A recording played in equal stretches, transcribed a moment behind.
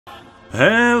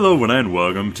Hello and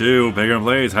welcome to Bigger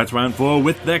Plays Hatch Round 4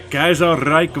 with the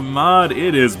Kaiserreich mod.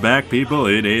 It is back, people,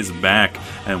 it is back.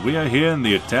 And we are here in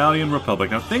the Italian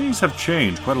Republic. Now, things have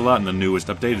changed quite a lot in the newest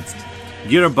update. It's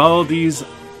Garibaldi's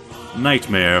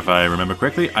nightmare, if I remember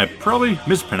correctly. I probably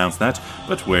mispronounced that,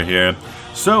 but we're here.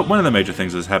 So, one of the major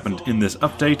things that's happened in this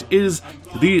update is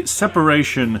the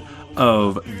separation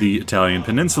of the Italian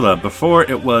peninsula. Before,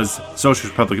 it was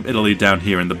Socialist Republic of Italy down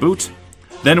here in the boot.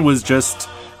 Then it was just...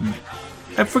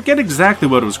 I forget exactly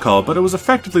what it was called, but it was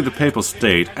effectively the Papal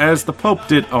State, as the Pope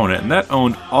did own it, and that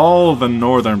owned all the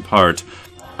northern part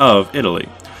of Italy.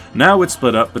 Now it's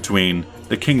split up between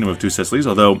the Kingdom of Two Sicilies,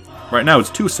 although right now it's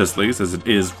two Sicilies, as it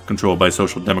is controlled by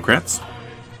Social Democrats.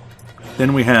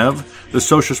 Then we have the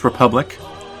Socialist Republic,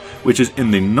 which is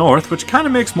in the north, which kind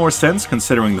of makes more sense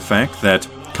considering the fact that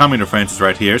Communist France is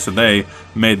right here, so they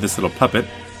made this little puppet.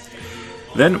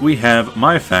 Then we have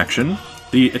my faction,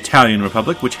 the Italian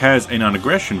Republic, which has a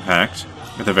non-aggression pact,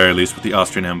 at the very least with the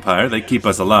Austrian Empire. They keep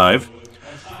us alive.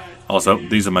 Also,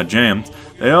 these are my jams.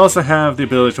 They also have the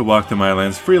ability to walk through my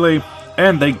lands freely,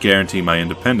 and they guarantee my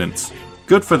independence.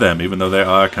 Good for them, even though they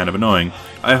are kind of annoying.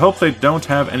 I hope they don't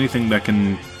have anything that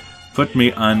can put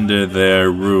me under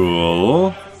their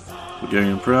rule.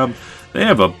 Bulgarian prob. They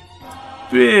have a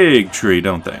big tree,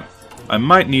 don't they? I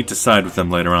might need to side with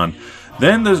them later on.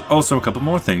 Then there's also a couple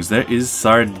more things. There is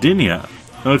Sardinia.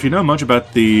 Now, if you know much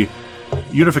about the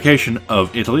unification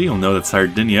of Italy, you'll know that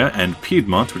Sardinia and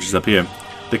Piedmont, which is up here,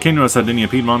 the Kingdom of Sardinia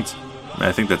Piedmont,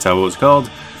 I think that's how it was called,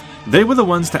 they were the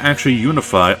ones to actually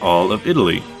unify all of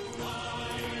Italy.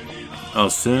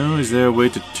 Also, is there a way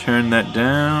to turn that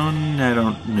down? I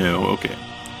don't know. Okay.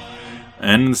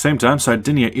 And at the same time,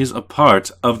 Sardinia is a part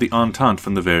of the Entente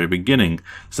from the very beginning.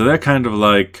 So they're kind of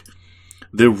like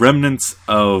the remnants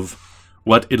of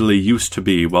what Italy used to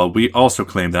be, while we also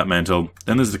claim that mantle.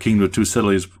 Then there's the Kingdom of Two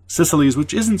Sicilies,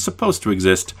 which isn't supposed to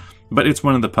exist, but it's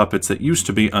one of the puppets that used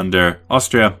to be under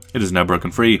Austria. It is now broken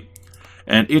free,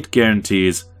 and it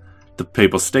guarantees the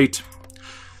Papal State.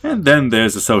 And then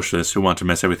there's the Socialists who want to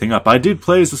mess everything up. I did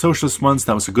play as the Socialists once.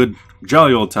 That was a good,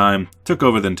 jolly old time. Took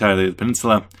over the entirety of the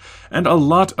peninsula, and a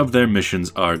lot of their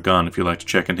missions are gone, if you like to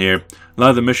check in here. A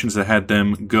lot of the missions that had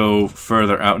them go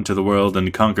further out into the world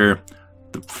and conquer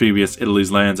the previous Italy's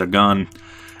lands are gone,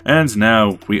 and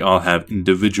now we all have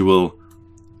individual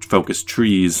focused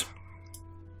trees.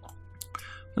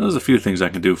 There's a few things I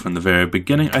can do from the very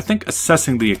beginning. I think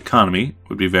assessing the economy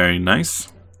would be very nice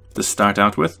to start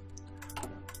out with.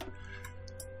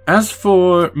 As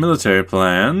for military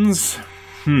plans,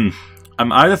 I'm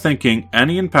either thinking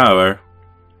Anian power.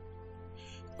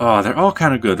 Oh, they're all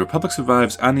kind of good. Republic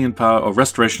survives, Anian power, or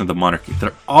restoration of the monarchy.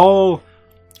 They're all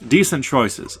decent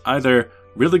choices. Either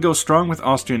really go strong with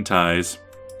Austrian ties,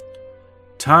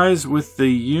 ties with the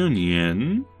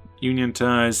Union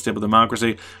ties, stable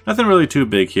democracy, nothing really too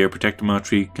big here, protect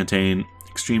democracy, contain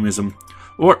extremism,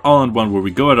 or all in one where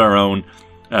we go at our own,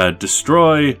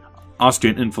 destroy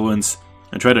Austrian influence,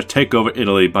 and try to take over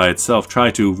Italy by itself,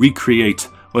 try to recreate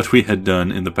what we had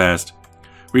done in the past,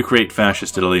 recreate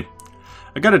fascist Italy.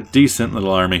 I got a decent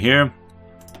little army here,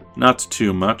 not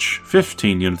too much,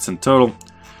 15 units in total.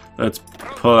 Let's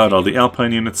pull out all the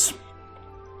Alpine units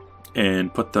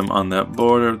and put them on that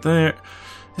border there.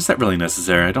 Is that really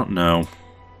necessary? I don't know.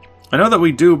 I know that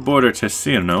we do border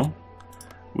Ticino,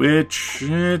 which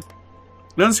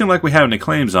doesn't seem like we have any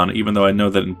claims on it, even though I know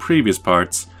that in previous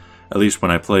parts, at least when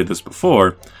I played this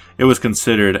before, it was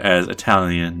considered as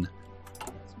Italian.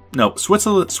 No, Swiss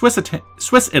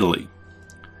Italy.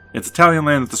 It's Italian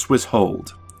land that the Swiss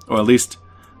hold, or at least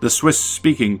the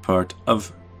Swiss-speaking part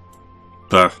of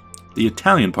the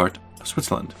Italian part of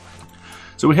Switzerland.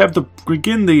 So we have to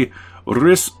begin the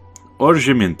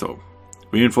Risorgimento.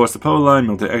 Reinforce the pole line,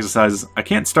 military exercises. I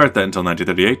can't start that until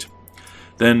 1938.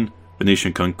 Then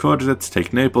Venetian Concordates,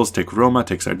 take Naples, take Roma,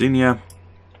 take Sardinia.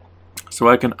 So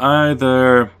I can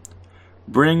either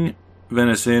bring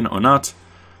Venice in or not.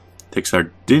 Take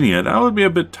Sardinia. That would be a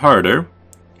bit harder,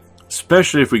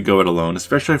 especially if we go it alone,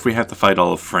 especially if we have to fight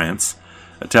all of France.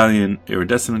 Italian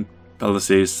iridescent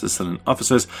policies, Sicilian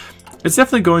officers. It's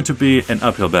definitely going to be an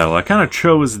uphill battle. I kind of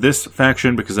chose this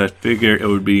faction because I figure it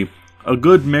would be a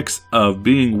good mix of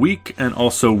being weak and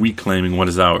also reclaiming what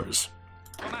is ours.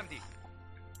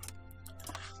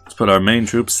 Let's put our main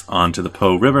troops onto the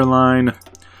Po River line.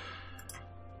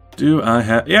 Do I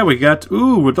have... Yeah, we got...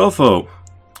 Ooh, Rodolfo.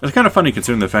 It's kind of funny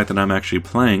considering the fact that I'm actually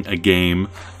playing a game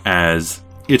as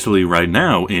Italy right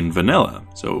now in vanilla.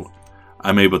 So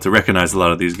I'm able to recognize a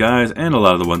lot of these guys and a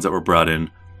lot of the ones that were brought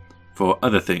in for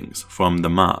other things from the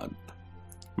mod.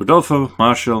 Rodolfo,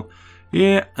 Marshall,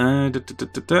 Yeah, yeah,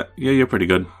 you're pretty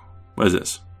good. What is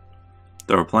this?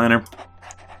 Thorough planner.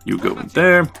 You go in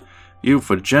there. You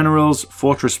for generals,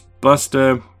 fortress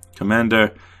buster,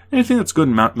 commander. Anything that's good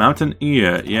in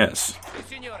mountaineer, yes.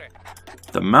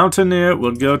 The mountaineer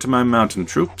will go to my mountain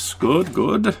troops. Good,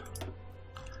 good.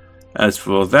 As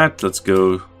for that, let's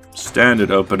go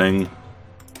standard opening.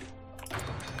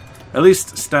 At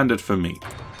least standard for me.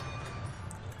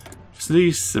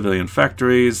 These civilian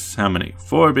factories, how many?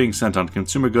 4 being sent on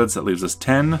consumer goods, that leaves us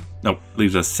 10. No,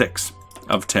 leaves us 6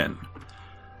 of 10.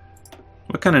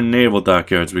 What kind of naval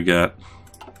dockyards we got?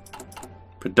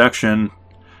 Production,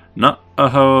 not a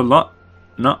whole lot,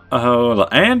 not a whole lot.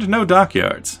 And no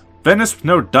dockyards. Venice,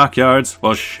 no dockyards.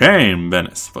 For shame,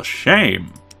 Venice, for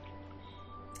shame.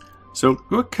 So,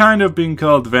 we're kind of being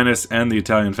called Venice and the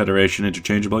Italian Federation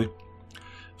interchangeably.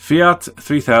 Fiat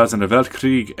 3000, a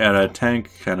Weltkrieg era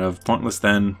tank, kind of pointless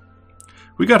then.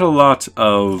 We got a lot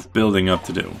of building up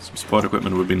to do. Some support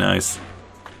equipment would be nice.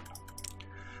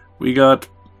 We got,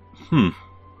 I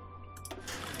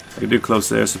can do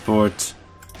close air support,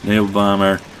 naval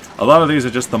bomber. A lot of these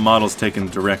are just the models taken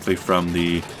directly from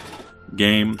the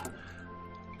game.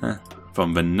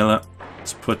 From vanilla.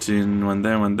 Let's put in one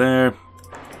there.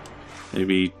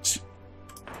 Maybe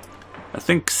I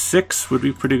think 6 would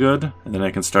be pretty good, and then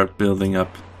I can start building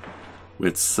up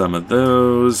with some of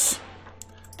those.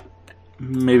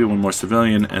 Maybe one more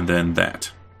civilian, and then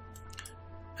that.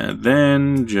 And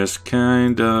then just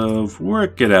kind of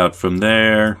work it out from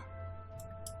there.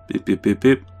 Beep, beep, beep,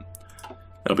 beep.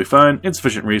 That'll be fine.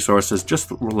 Insufficient resources,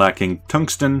 just lacking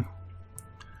tungsten,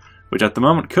 which at the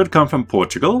moment could come from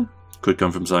Portugal, could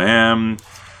come from Siam,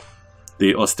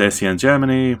 the Ostasian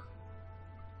Germany.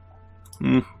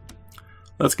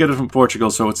 Let's get it from Portugal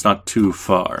so it's not too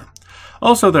far.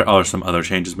 Also, there are some other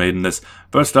changes made in this.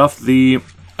 First off, the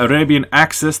Arabian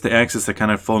axis, the axis that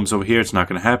kind of forms over here, it's not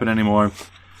going to happen anymore.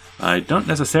 I don't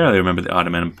necessarily remember the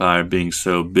Ottoman Empire being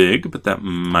so big, but that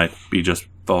might be just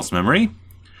false memory.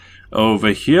 Over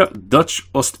here, Dutch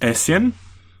Ostasian,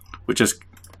 which is...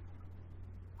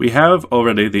 We have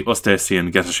already the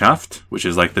Ostasian Gesellschaft, which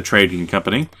is like the trading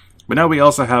company. But now we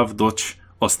also have Dutch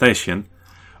Ostasian,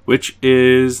 which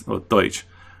is... Oh, Deutsch.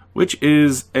 Which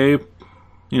is a,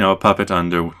 a puppet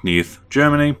underneath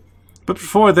Germany. But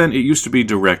before then, it used to be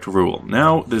direct rule.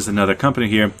 Now, there's another company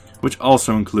here, which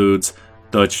also includes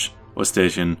Dutch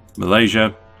Ostasian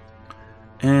Malaysia.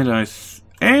 And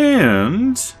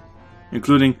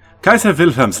including Kaiser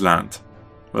Wilhelmsland.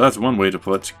 Well, that's one way to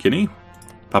put Guinea.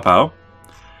 Papau.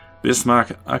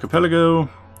 Bismarck Archipelago.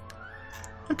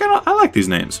 I like these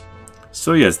names.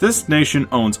 So yes, this nation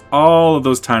owns all of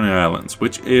those tiny islands,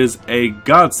 which is a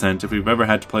godsend if we've ever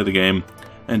had to play the game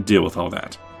and deal with all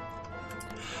that.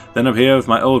 Then up here with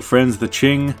my old friends, the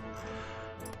Qing.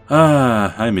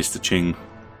 I miss the Qing.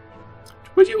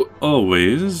 Would you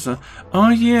always... oh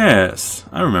yes,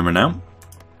 I remember now.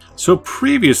 So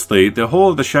previously, the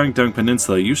whole of the Shandong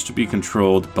Peninsula used to be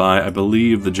controlled by, I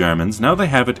believe, the Germans. Now they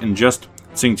have it in just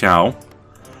Tsingtao.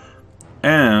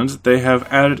 And they have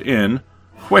added in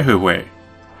Huihui.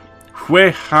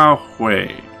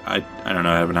 Huihui. I don't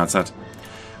know how to pronounce that.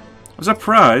 I'm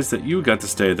surprised that you got to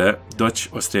stay there, Dutch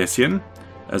Ostasian,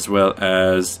 as well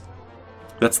as...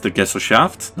 That's the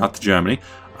Gesellschaft, not the Germany.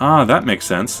 Ah, that makes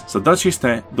sense. So Deutsch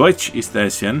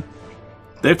Ostasian,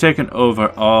 they've taken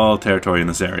over all territory in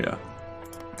this area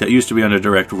that used to be under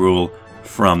direct rule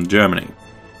from Germany.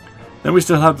 Then we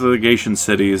still have the legation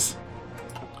cities.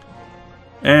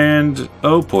 And,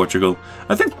 oh, Portugal.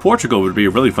 I think Portugal would be a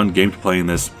really fun game to play in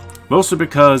this. Mostly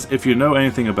because if you know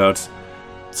anything about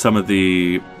some of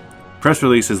the press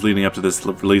releases leading up to this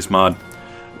release mod,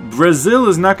 Brazil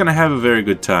is not going to have a very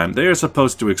good time. They are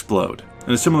supposed to explode,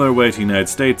 in a similar way to the United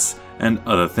States and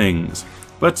other things.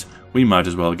 But we might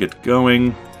as well get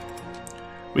going.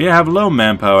 We have low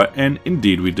manpower, and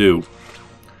indeed we do.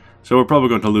 So we're probably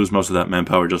going to lose most of that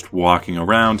manpower just walking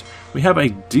around. We have a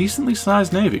decently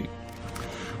sized navy.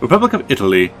 Republic of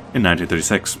Italy in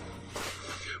 1936.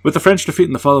 With the French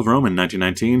defeating the fall of Rome in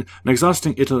 1919, an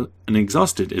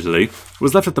exhausted Italy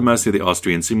was left at the mercy of the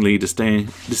Austrians, seemingly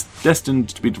destined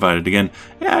to be divided again.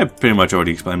 Yeah, I pretty much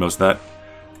already explained most of that.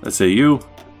 Let's say you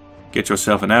get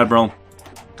yourself an admiral,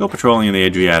 go patrolling in the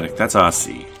Adriatic. That's our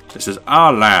sea. This is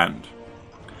our land.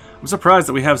 I'm surprised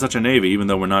that we have such a navy, even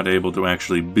though we're not able to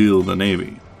actually build a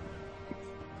navy.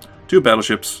 2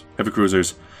 battleships, heavy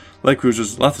cruisers, light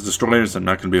cruisers, lots of destroyers I'm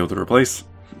not going to be able to replace.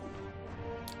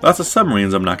 Lots of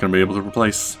submarines I'm not going to be able to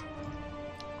replace.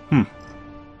 Now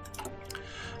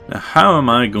how am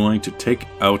I going to take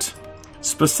out...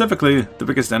 Specifically, the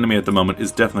biggest enemy at the moment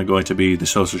is definitely going to be the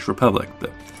Socialist Republic, the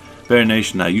very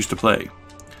nation I used to play.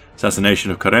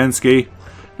 Assassination of Kerensky,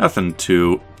 nothing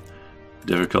too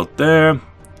Difficult there.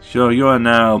 So you are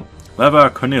now Leva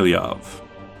Korniliov.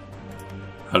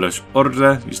 Halish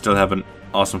Orda, you still have an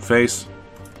awesome face.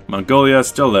 Mongolia,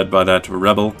 still led by that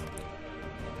rebel.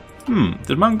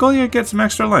 Did Mongolia get some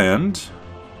extra land?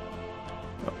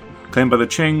 Claimed by the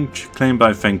Qing, claimed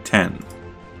by Feng Ten.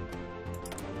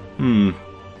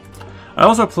 I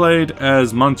also played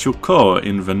as Manchukuo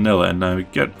in Vanilla, and I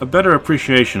get a better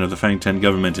appreciation of the Feng Ten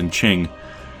government in Qing,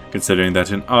 considering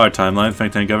that in our timeline,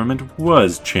 Feng Ten government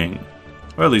was Qing.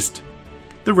 Or at least,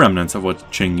 the remnants of what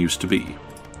Qing used to be.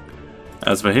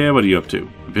 As for here, what are you up to?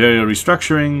 Imperial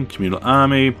restructuring, communal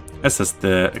army, assess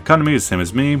the economy, the same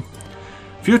as me.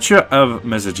 Future of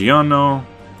Mezzogiorno,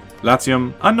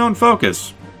 Latium, unknown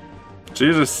focus.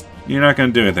 Jesus, you're not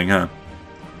going to do anything, huh?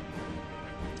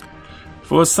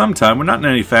 For some time, we're not in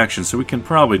any faction, so we can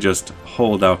probably just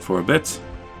hold out for a bit.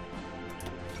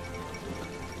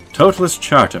 Totalist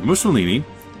Charter. Mussolini,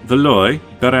 Valois,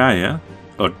 Beria,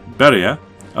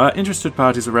 interested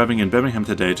parties arriving in Birmingham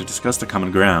today to discuss the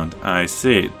common ground. I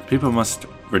see. People must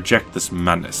reject this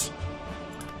madness.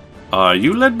 Are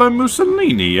you led by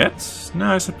Mussolini yet?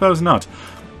 No, I suppose not.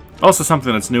 Also,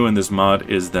 something that's new in this mod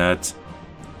is that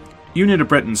Union of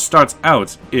Britain starts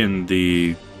out in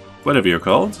the... whatever you're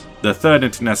called. The Third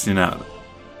Internationale.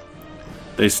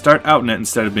 They start out in it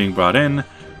instead of being brought in.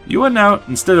 You are now,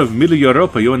 instead of Mille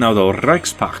Europa, you are now the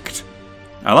Reichspakt.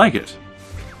 I like it.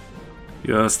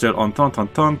 You're still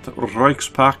Entente,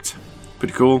 Reichspakt.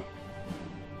 Pretty cool.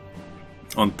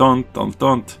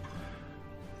 Entente.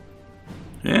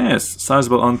 Yes,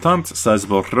 sizable Entente,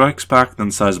 sizable Reichspakt,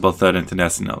 and sizable Third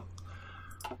International.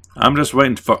 I'm just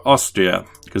waiting for Austria,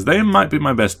 because they might be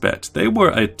my best bet. They were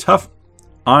a tough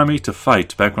army to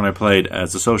fight back when I played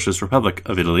as the Socialist Republic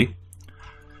of Italy.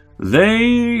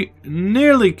 They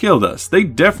nearly killed us. They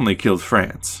definitely killed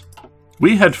France.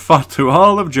 We had fought through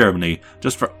all of Germany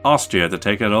just for Austria to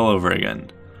take it all over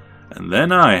again. And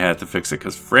then I had to fix it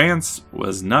because France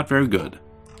was not very good.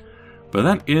 But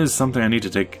that is something I need to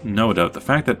take note of. The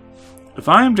fact that if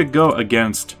I am to go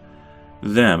against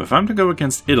them, if I'm to go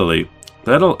against Italy,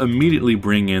 that'll immediately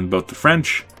bring in both the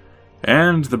French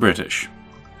and the British.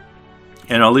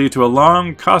 And it'll lead to a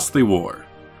long, costly war.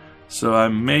 So I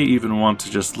may even want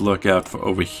to just look out for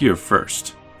over here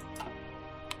first.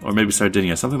 Or maybe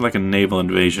Sardinia, something like a naval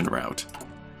invasion route.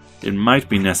 It might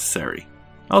be necessary.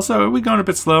 Also, are we going a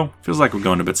bit slow? Feels like we're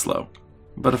going a bit slow.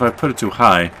 But if I put it too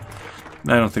high,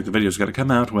 I don't think the video's going to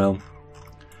come out well.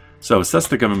 So, assess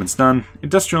the government's done.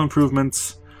 Industrial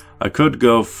improvements. I could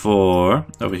go for,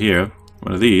 over here,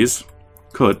 one of these.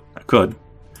 I could.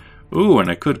 Ooh, and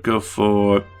I could go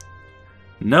for...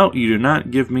 No, you do not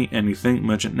give me anything.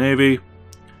 Merchant Navy.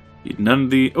 None of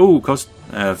the... Oh, coast...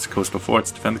 that's coastal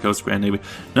forts. Defend the coast. Grand Navy.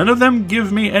 None of them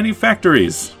give me any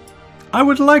factories. I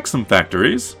would like some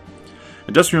factories.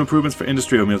 Industrial improvements for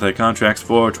industry or military contracts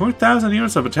for 20,000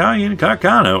 units of Italian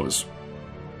Carcanos.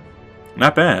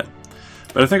 Not bad.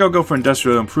 But I think I'll go for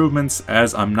industrial improvements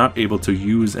as I'm not able to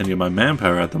use any of my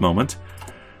manpower at the moment.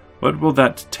 What will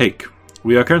that take?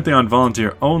 We are currently on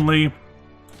volunteer only.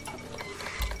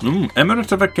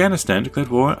 Emirate of Afghanistan declared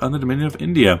war on the Dominion of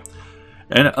India.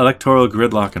 And electoral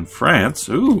gridlock in France.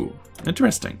 Ooh,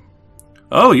 interesting.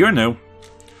 Oh, you're new.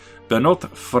 Bernot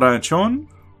Franchon.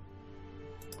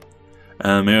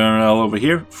 All over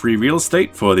here. Free real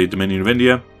estate for the Dominion of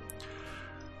India.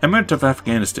 Emirate of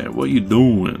Afghanistan, what are you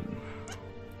doing?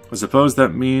 I suppose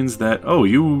that means that... Oh,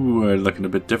 you are looking a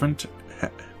bit different.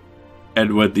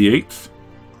 Edward VIII.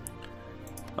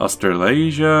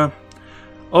 Australasia.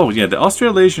 Oh, yeah, the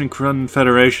Australasian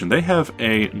Confederation. They have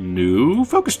a new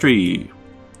focus tree.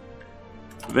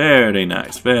 Very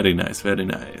nice, very nice, very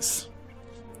nice.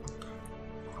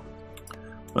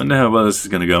 Wonder how well this is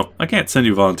going to go. I can't send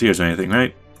you volunteers or anything,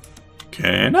 right?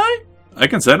 Can I? I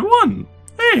can send one.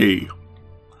 Hey!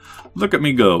 Look at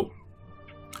me go.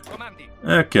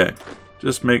 Okay.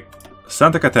 Just make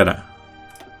Santa Catena.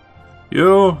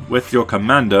 You, with your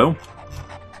commando,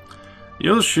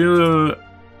 you'll shoot...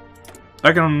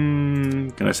 I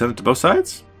can I send it to both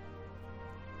sides?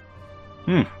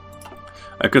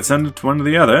 I could send it to one or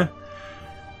the other.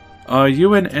 Are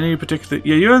you in any particular...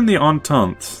 Yeah, you're in the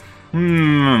Entente.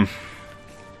 Well,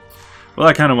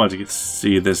 I kind of want to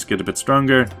see this get a bit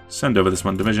stronger. Send over this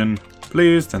one division,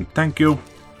 please, and thank you.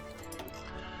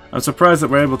 I'm surprised that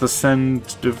we're able to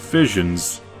send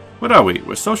divisions. What are we?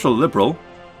 We're social liberal.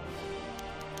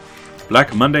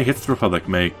 Black Monday hits the Republic.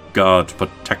 May God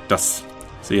protect us.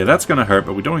 So yeah, that's going to hurt,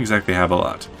 but we don't exactly have a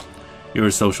lot. You're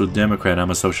a social democrat,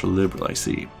 I'm a social liberal, I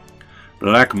see.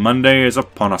 Black Monday is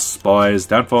upon us, boys.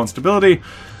 Downfall and stability.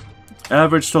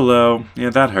 Average to low.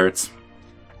 Yeah, that hurts.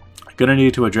 Gonna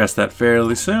need to address that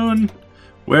fairly soon.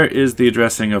 Where is the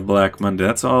addressing of Black Monday?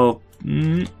 That's all...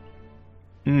 I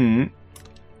know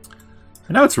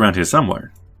it's around here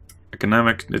somewhere.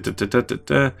 Economic...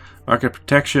 market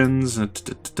protections...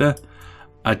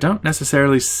 I don't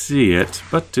necessarily see it,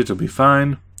 but it'll be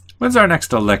fine. When's our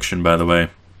next election, by the way?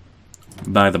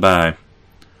 By the by.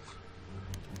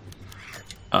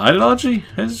 Ideology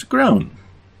has grown.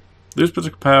 Lose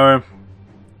political power.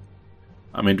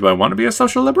 I mean, do I want to be a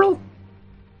social liberal?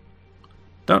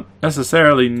 Don't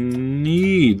necessarily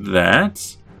need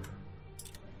that.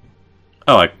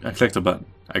 Oh, I clicked a button.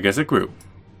 I guess it grew.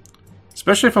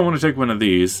 Especially if I want to take one of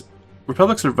these.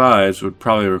 Republic Survives would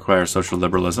probably require social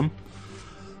liberalism.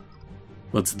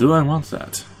 But do I want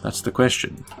that? That's the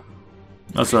question.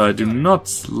 Also, I do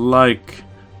not like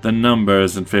the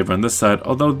numbers in favor on this side,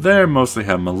 although they mostly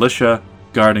have militia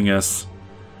guarding us.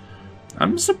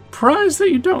 I'm surprised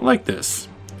that you don't like this.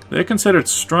 They're considered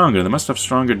stronger. They must have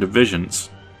stronger divisions.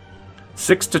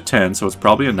 6 to 10, so it's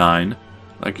probably a 9,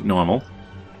 like normal.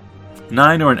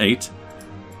 9 or an 8.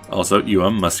 Also, you are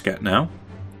Muscat now.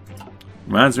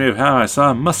 Reminds me of how I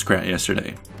saw a muskrat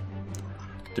yesterday.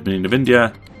 Dominion of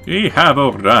India, we have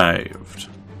arrived.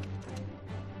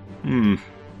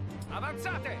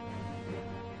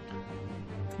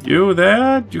 You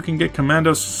there? You can get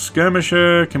Commando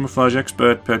Skirmisher, Camouflage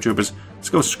Expert, Paratroopers. Let's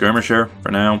go Skirmisher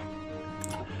for now.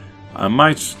 I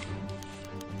might...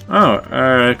 Oh,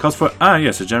 it calls for... Ah,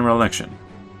 yes, a general election.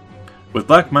 With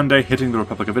Black Monday hitting the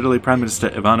Republic of Italy, Prime Minister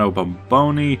Ivano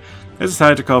Bomboni has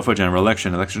decided to call for a general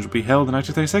election. Elections will be held in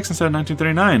 1936 instead of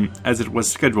 1939, as it was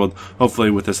scheduled.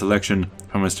 Hopefully, with this election,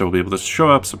 Prime Minister will be able to show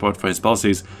up support for his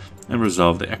policies and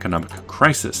resolve the economic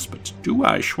crisis. But do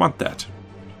I want that?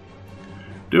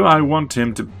 Do I want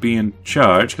him to be in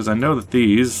charge? Because I know that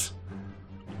these...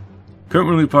 Current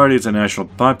ruling party is a national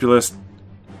populist.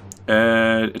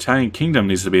 Italian Kingdom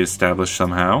needs to be established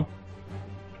somehow.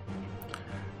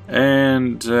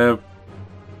 And, in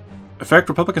fact,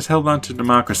 Republic has held on to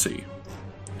democracy.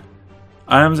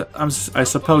 I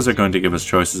suppose they're going to give us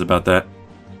choices about that.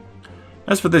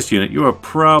 As for this unit, you are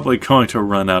probably going to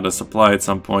run out of supply at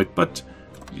some point, but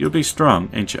you'll be strong,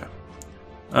 ain't you?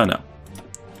 Oh no.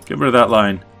 Get rid of that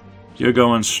line. You're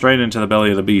going straight into the belly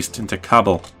of the beast, into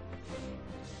Kabul.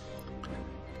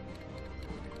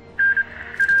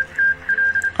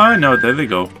 I know, there they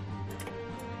go.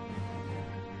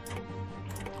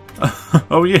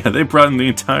 Oh yeah, they brought in the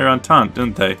entire Entente,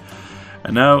 didn't they?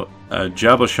 And now,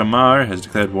 Jabal Shammar has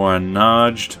declared war on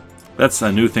Najd. That's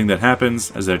a new thing that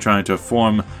happens, as they're trying to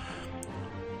form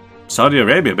Saudi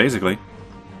Arabia, basically.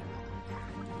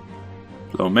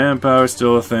 Low manpower is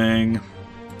still a thing.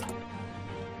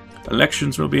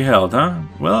 Elections will be held, huh?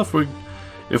 Well,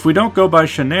 if we don't go by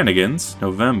shenanigans,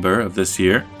 November of this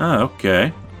year... Oh,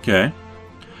 okay, okay.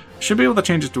 Should be able to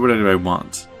change it to whatever I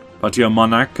want. Partio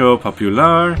Monarco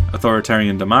Popular,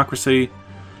 authoritarian democracy.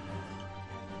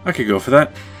 I could go for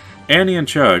that. Annie in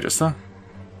charge.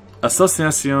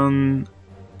 Associazione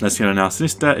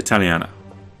Nazionalista Italiana.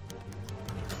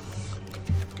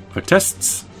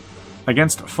 Protests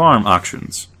against farm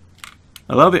auctions.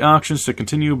 Allow the auctions to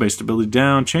continue by stability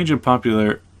down. Change in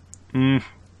popular...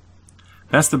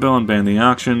 Pass the bill and ban the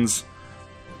auctions.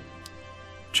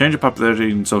 Change of popularity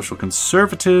in social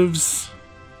conservatives.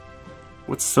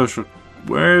 What's social...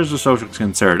 Where's the social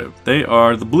conservative? They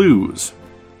are the blues.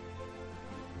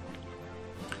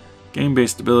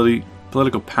 Game-based stability.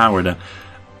 Political power down.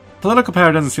 Political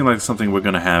power doesn't seem like something we're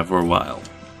going to have for a while.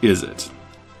 Is it?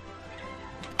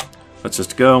 Let's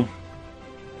just go.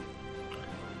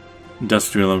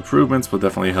 Industrial improvements will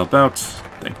definitely help out.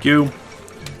 Thank you.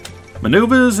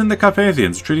 Maneuvers in the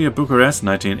Carpathians. Treaty of Bucharest,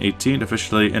 1918,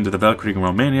 officially ended the Weltkrieg in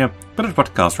Romania, but at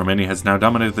what cost? Romania has now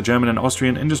dominated the German and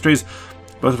Austrian industries.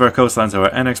 Both of our coastlines are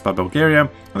annexed by Bulgaria,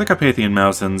 and the Carpathian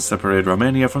Mountains separated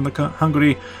Romania from the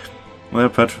Hungary. Well,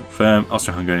 put firm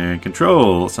Austro-Hungarian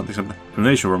control. Something from the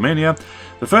nation of Romania.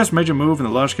 The first major move in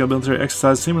the large-scale military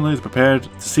exercise seemingly is prepared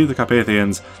to see the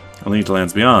Carpathians and lead to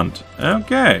lands beyond.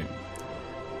 Okay.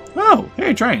 Oh,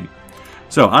 hey, train.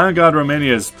 So, Iron God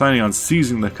Romania is planning on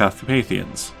seizing the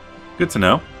Carpathians. Good to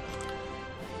know.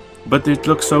 But it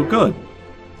looks so good.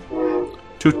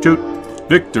 Toot toot.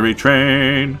 Victory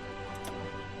train.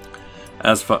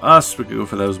 As for us, we could go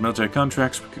for those military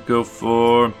contracts. We could go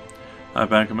for high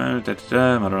band command,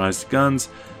 modernized guns,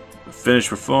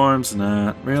 finish reforms.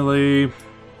 Not really.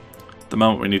 At the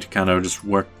moment, we need to kind of just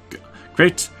work.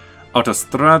 Great.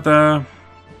 Autostrada.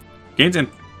 Gains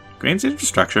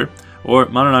infrastructure. Or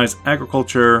modernize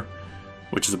agriculture,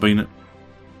 which is a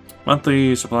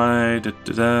monthly supply,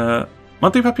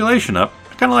 monthly population up.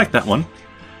 I kind of like that one.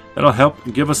 That'll help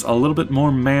give us a little bit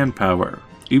more manpower,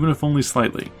 even if only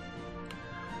slightly.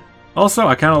 Also,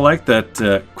 I kind of like that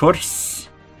Kors.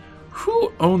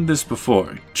 Who owned this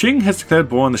before? Qing has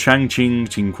declared war on the Shang-Qing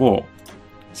Qingguo.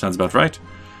 Sounds about right.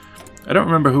 I don't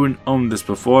remember who owned this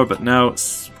before, but now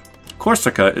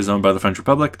Corsica is owned by the French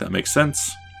Republic. That makes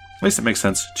sense. At least it makes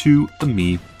sense to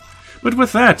me. But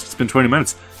with that, it's been 20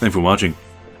 minutes. Thanks for watching.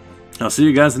 I'll see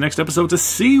you guys in the next episode to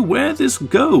see where this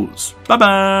goes.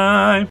 Bye-bye!